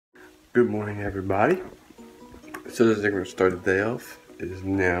Good morning, everybody. So this is going to start the day off. It is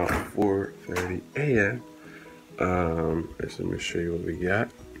now 4:30 a.m. Let me show you what we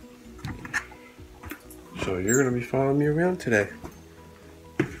got. So you're going to be following me around today.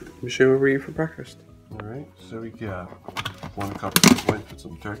 Let me show you what we eat for breakfast. All right. So we got 1 cup of white with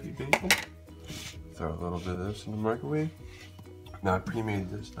some turkey bacon. Throw a little bit of this in the microwave. Now I pre-made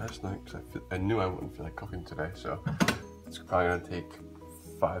this last night because I knew I wouldn't feel like cooking today, so it's probably going to take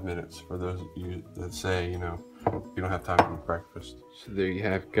 5 minutes for those of you that say, you don't have time for breakfast. So there you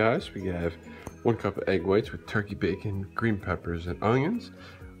have, guys. We have 1 cup of egg whites with turkey bacon, green peppers, and onions.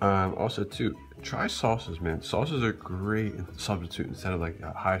 Also, too, try sauces, man. Sauces are great substitute instead of like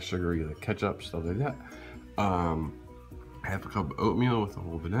high sugary, like ketchup, stuff like that. Half a cup of oatmeal with a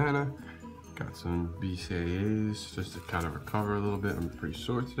whole banana. Got some BCAAs just to kind of recover a little bit. I'm pretty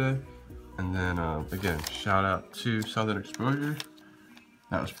sore today. And then, again, shout out to Southern Exposure.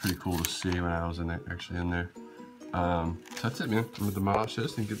 That was pretty cool to see when I was actually in there. So that's it, man. I'm gonna demolish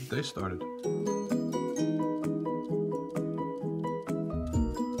this and get the day started.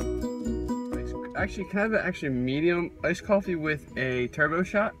 Actually, can I have an medium iced coffee with a turbo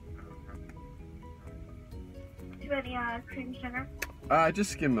shot? Do you have any cream sugar?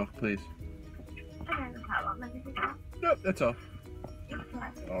 Just skim milk, please. Okay, no problem. Anything else? Nope, that's all.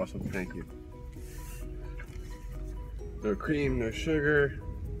 Awesome, thank you. No cream, no sugar.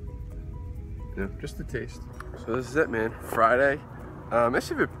 No, just the taste. So this is it, man. Friday.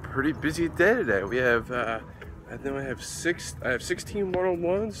 Actually, a pretty busy day today. We have, I have 16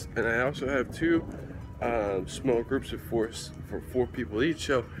 one-on-ones, and I also have 2 small groups of 4 people each.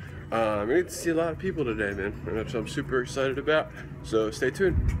 So I get to see a lot of people today, man. Which I'm super excited about. So stay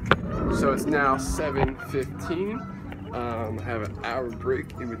tuned. So it's now 7:15. I have an hour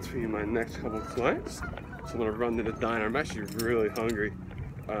break in between my next couple of clients. So I'm gonna run to the diner. I'm actually really hungry.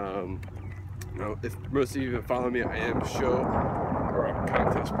 If most of you have followed me, I am show or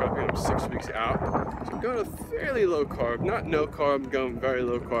contest prepping. I'm 6 weeks out. So I'm going to fairly low carb, not no carb, I'm going very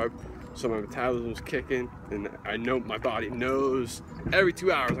low carb. So my metabolism's kicking, and I know my body knows every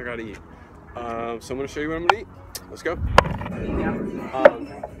 2 hours I gotta eat. So I'm gonna show you what I'm gonna eat. Let's go. Can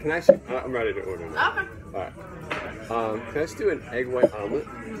I actually, I'm ready to order now. Okay. All right. Can I just do an egg white omelet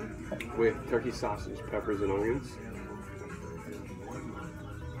with turkey sausage, peppers, and onions?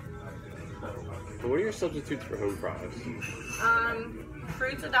 And what are your substitutes for home fries?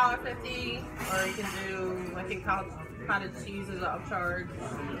 Fruit's $1.50, or you can do, I think cottage cheese is an upcharge,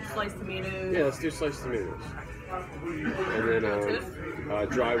 sliced tomatoes. Yeah, let's do sliced tomatoes. And then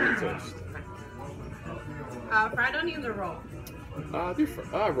dry wheat toast. Fried onions or raw? Do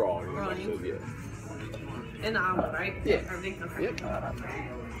raw. Raw onions. So, yeah. In the omelet, right? Yeah. Everything? Okay. Yep.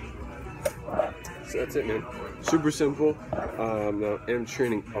 So that's it, man. Super simple. Now I'm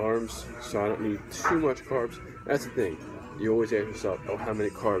training arms, so I don't need too much carbs. That's the thing. You always ask yourself, oh, how many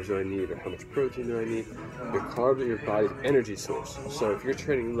carbs do I need, or how much protein do I need? Your carbs are your body's energy source. So if you're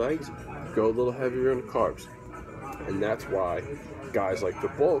training legs, go a little heavier on the carbs. And that's why guys like to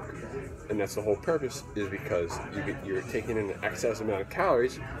bulk, and that's the whole purpose, is because you're taking in an excess amount of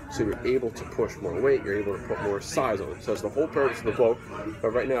calories, so you're able to push more weight, you're able to put more size on it. So that's the whole purpose of the bulk.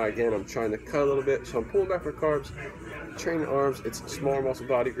 But right now, again, I'm trying to cut a little bit, so I'm pulling back for carbs. Training arms, it's a smaller muscle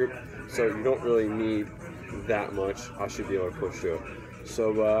body group, so you don't really need that much. I should be able to push through it.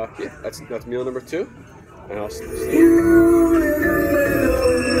 So yeah, that's meal number 2, and I'll see you.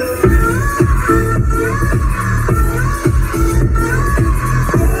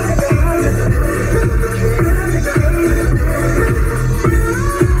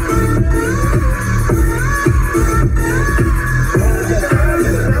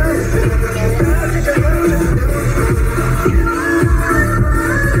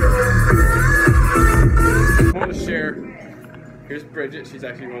 Here's Bridget, she's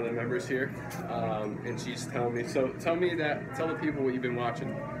actually one of the members here, and she's telling me, so tell the people what you've been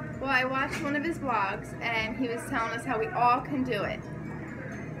watching. Well, I watched one of his vlogs, and he was telling us how we all can do it.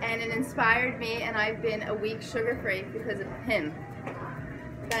 And it inspired me, and I've been a week sugar-free because of him.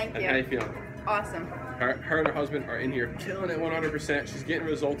 Thank you. And how you feeling? Awesome. Her and her husband are in here killing it 100%. She's getting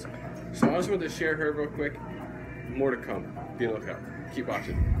results. So I just wanted to share her real quick. More to come. Be on the lookout. Keep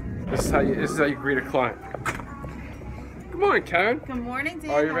watching. This is how you greet a client. Good morning, Karen. Good morning, Dan.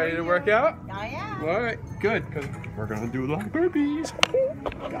 Are you ready to work out? I am. All right, good, because we're going to do a lot of burpees.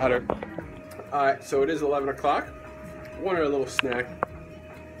 Got her. All right, so it is 11 o'clock. Wanted a little snack.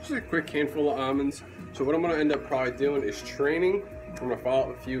 Just a quick handful of almonds. So what I'm going to end up probably doing is training. I'm going to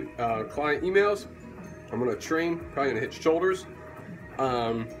follow up a few client emails. I'm going to train, probably going to hit shoulders.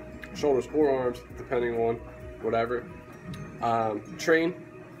 Shoulders or arms, depending on whatever. Train,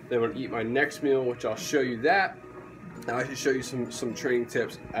 Then I'm gonna eat my next meal, which I'll show you that. And I should show you some training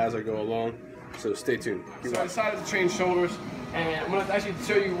tips as I go along. So stay tuned. So I decided to train shoulders, and I'm gonna actually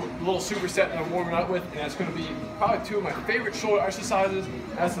show you a little superset that I'm warming up with, and that's gonna be probably two of my favorite shoulder exercises.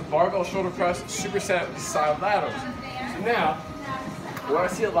 That's the barbell shoulder press superset with side laterals. So now, what I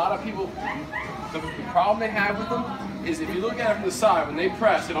see a lot of people, the problem they have with them is if you look at it from the side, when they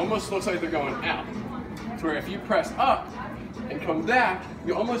press, it almost looks like they're going out. To where if you press up and come back,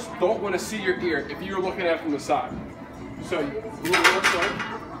 you almost don't want to see your ear if you're looking at it from the side. So you look like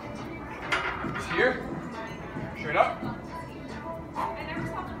it's here, straight up.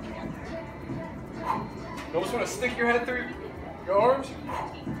 You almost want to stick your head through your arms.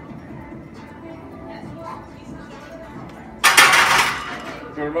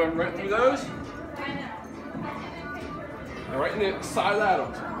 You're going to run right through those. And right in the side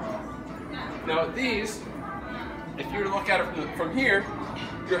laterals. Now these, if you were to look at it from here,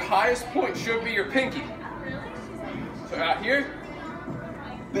 your highest point should be your pinky. So out here,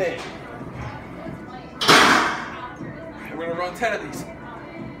 bang. And we're gonna run 10 of these.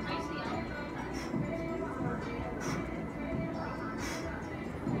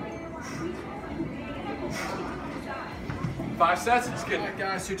 Five sets, it's good. Right,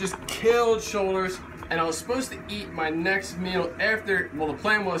 guys, so just killed shoulders, and I was supposed to eat my next meal after, well, the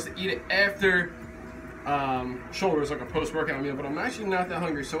plan was to eat it after shoulders, like a post-workout meal, but I'm actually not that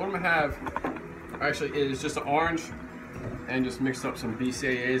hungry, so what I'm gonna have actually is just an orange and just mixed up some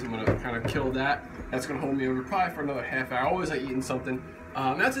BCAAs. I'm gonna kind of kill that. That's gonna hold me over probably for another half hour. Always like eating something.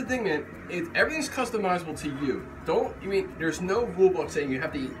 That's the thing, man. Everything's customizable to you. There's no rule book saying you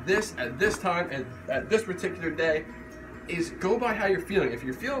have to eat this at this time at this particular day. Is go by how you're feeling. If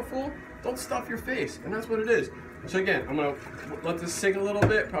you're feeling full, don't stuff your face, and that's what it is. So again, I'm gonna let this sink a little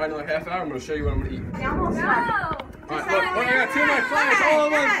bit, probably another half hour. I'm gonna show you what I'm gonna eat. Almost No! done. All right, look, I got two of my clients all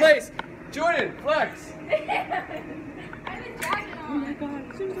in one place. Jordan, flex. Oh my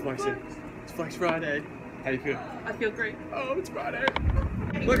god, Flexing. It's Flex Friday. How you feel? I feel great. Oh, it's Friday.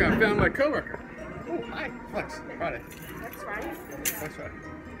 Look, I found my coworker. Oh, hi, Flex. Friday. That's right. Flex Friday.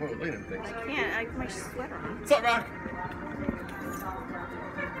 Whoa, look at them things. I can't. I have my sweater on. What's up, Rock?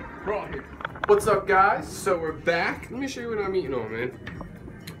 We're all here. What's up, guys? So we're back. Let me show you what I'm eating on, man.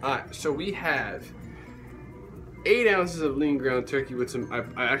 Alright, so we have 8 ounces of lean ground turkey with some.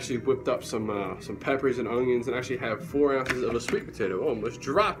 I actually whipped up some peppers and onions, and actually have 4 ounces of a sweet potato. Oh, almost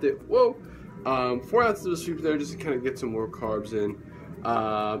dropped it. Whoa. 4 ounces of a sweet potato just to kind of get some more carbs in.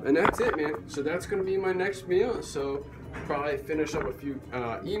 And that's it, man. So that's gonna be my next meal. So probably finish up a few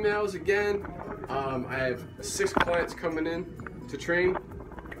emails again. I have 6 clients coming in to train.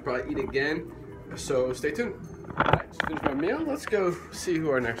 Probably eat again. So stay tuned. Alright, just finished my meal. Let's go see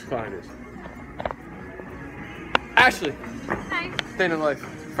who our next client is. Ashley. Hi. Day in life.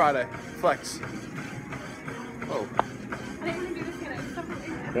 Friday. Flex. Oh. I didn't want to do this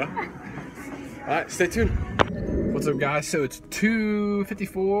yet. Yeah. Alright, stay tuned. What's up, guys? So it's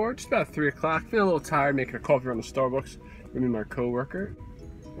 2:54, just about 3 o'clock. Feeling a little tired making a coffee around the Starbucks. With me and my coworker.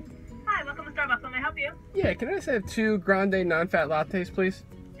 Hi, welcome to Starbucks. How may I help you? Yeah, can I just have 2 grande non-fat lattes, please?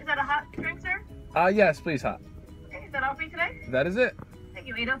 Is that a hot drink, sir? Yes, please, hot. Okay, is that all for you today? That is it. Thank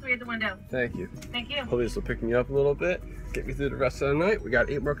you. 803 at the window. Thank you. Thank you. Hopefully this will pick me up a little bit, get me through the rest of the night. We got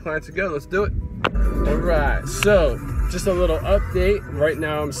 8 more clients to go. Let's do it. All right, so just a little update. Right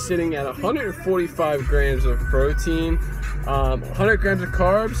now I'm sitting at 145 grams of protein, 100 grams of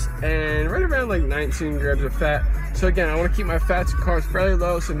carbs, and right around like 19 grams of fat. So again, I want to keep my fats and carbs fairly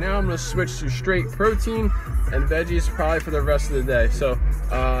low, so now I'm going to switch to straight protein and veggies probably for the rest of the day. So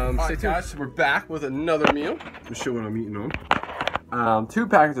stay tuned. Guys, so we're back with another meal. Let me show what I'm eating on. 2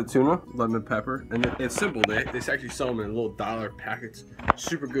 packets of tuna, lemon pepper, and it's simple. They actually sell them in little $1 packets.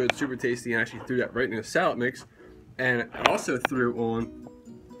 Super good, super tasty, and I actually threw that right in a salad mix. And I also threw on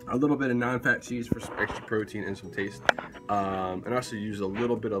a little bit of non-fat cheese for some extra protein and some taste. And I also used a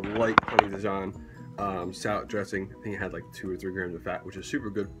little bit of light Honey Dijon salad dressing. I think it had like 2 or 3 grams of fat, which is super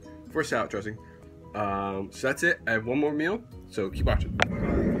good for salad dressing. So that's it. I have 1 more meal, so keep watching.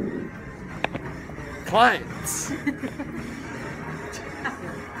 Clients.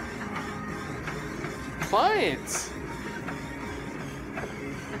 Clients.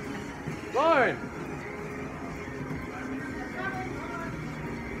 Lauren.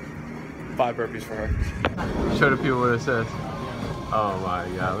 5 burpees for her. Show the people what it says. Oh my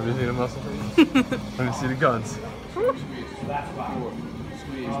god, let me see the muscle. Let me see the guns. Squeeze, let's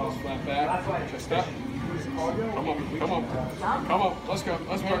flat back, chest up. Come on, come on, come on, let's go,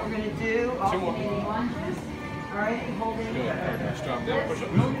 let's work. We're gonna do 2 more. Alright, hold it. Good, let's drop down, push up.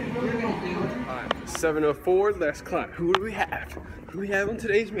 Alright, 7:04, last client. Who do we have? Who do we have on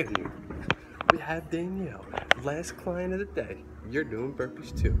today's menu? We have Danielle, last client of the day. You're doing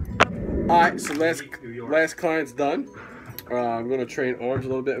burpees too. Alright, so last client's done. I'm going to train arms a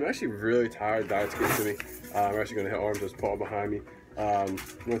little bit. I'm actually really tired. Diet's getting to me. I'm actually going to hit arms. There's Paul behind me. I'm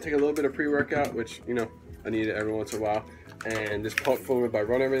going to take a little bit of pre-workout, which, you know, I need it every once in a while. And this pulp formulated by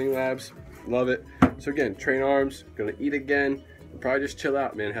Run Everything Labs. Love it. So again, train arms. Going to eat again. And probably just chill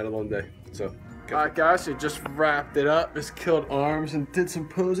out, man. Had a long day. So, alright guys, so just wrapped it up. Just killed arms and did some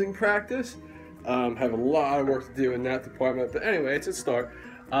posing practice. Have a lot of work to do in that department. But anyway, it's a start.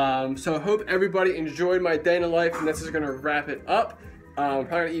 So I hope everybody enjoyed my day in the life, and this is going to wrap it up. I'm probably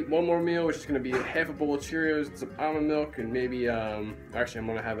going to eat one more meal, which is going to be half a bowl of Cheerios and some almond milk, and maybe, actually I'm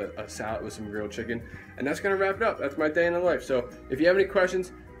going to have a salad with some grilled chicken, and that's going to wrap it up. That's my day in the life. So if you have any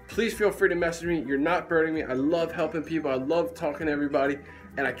questions, please feel free to message me. You're not burning me. I love helping people. I love talking to everybody,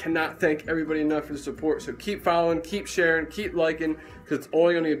 and I cannot thank everybody enough for the support. So keep following, keep sharing, keep liking, because it's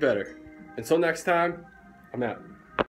only going to get better. Until next time, I'm out.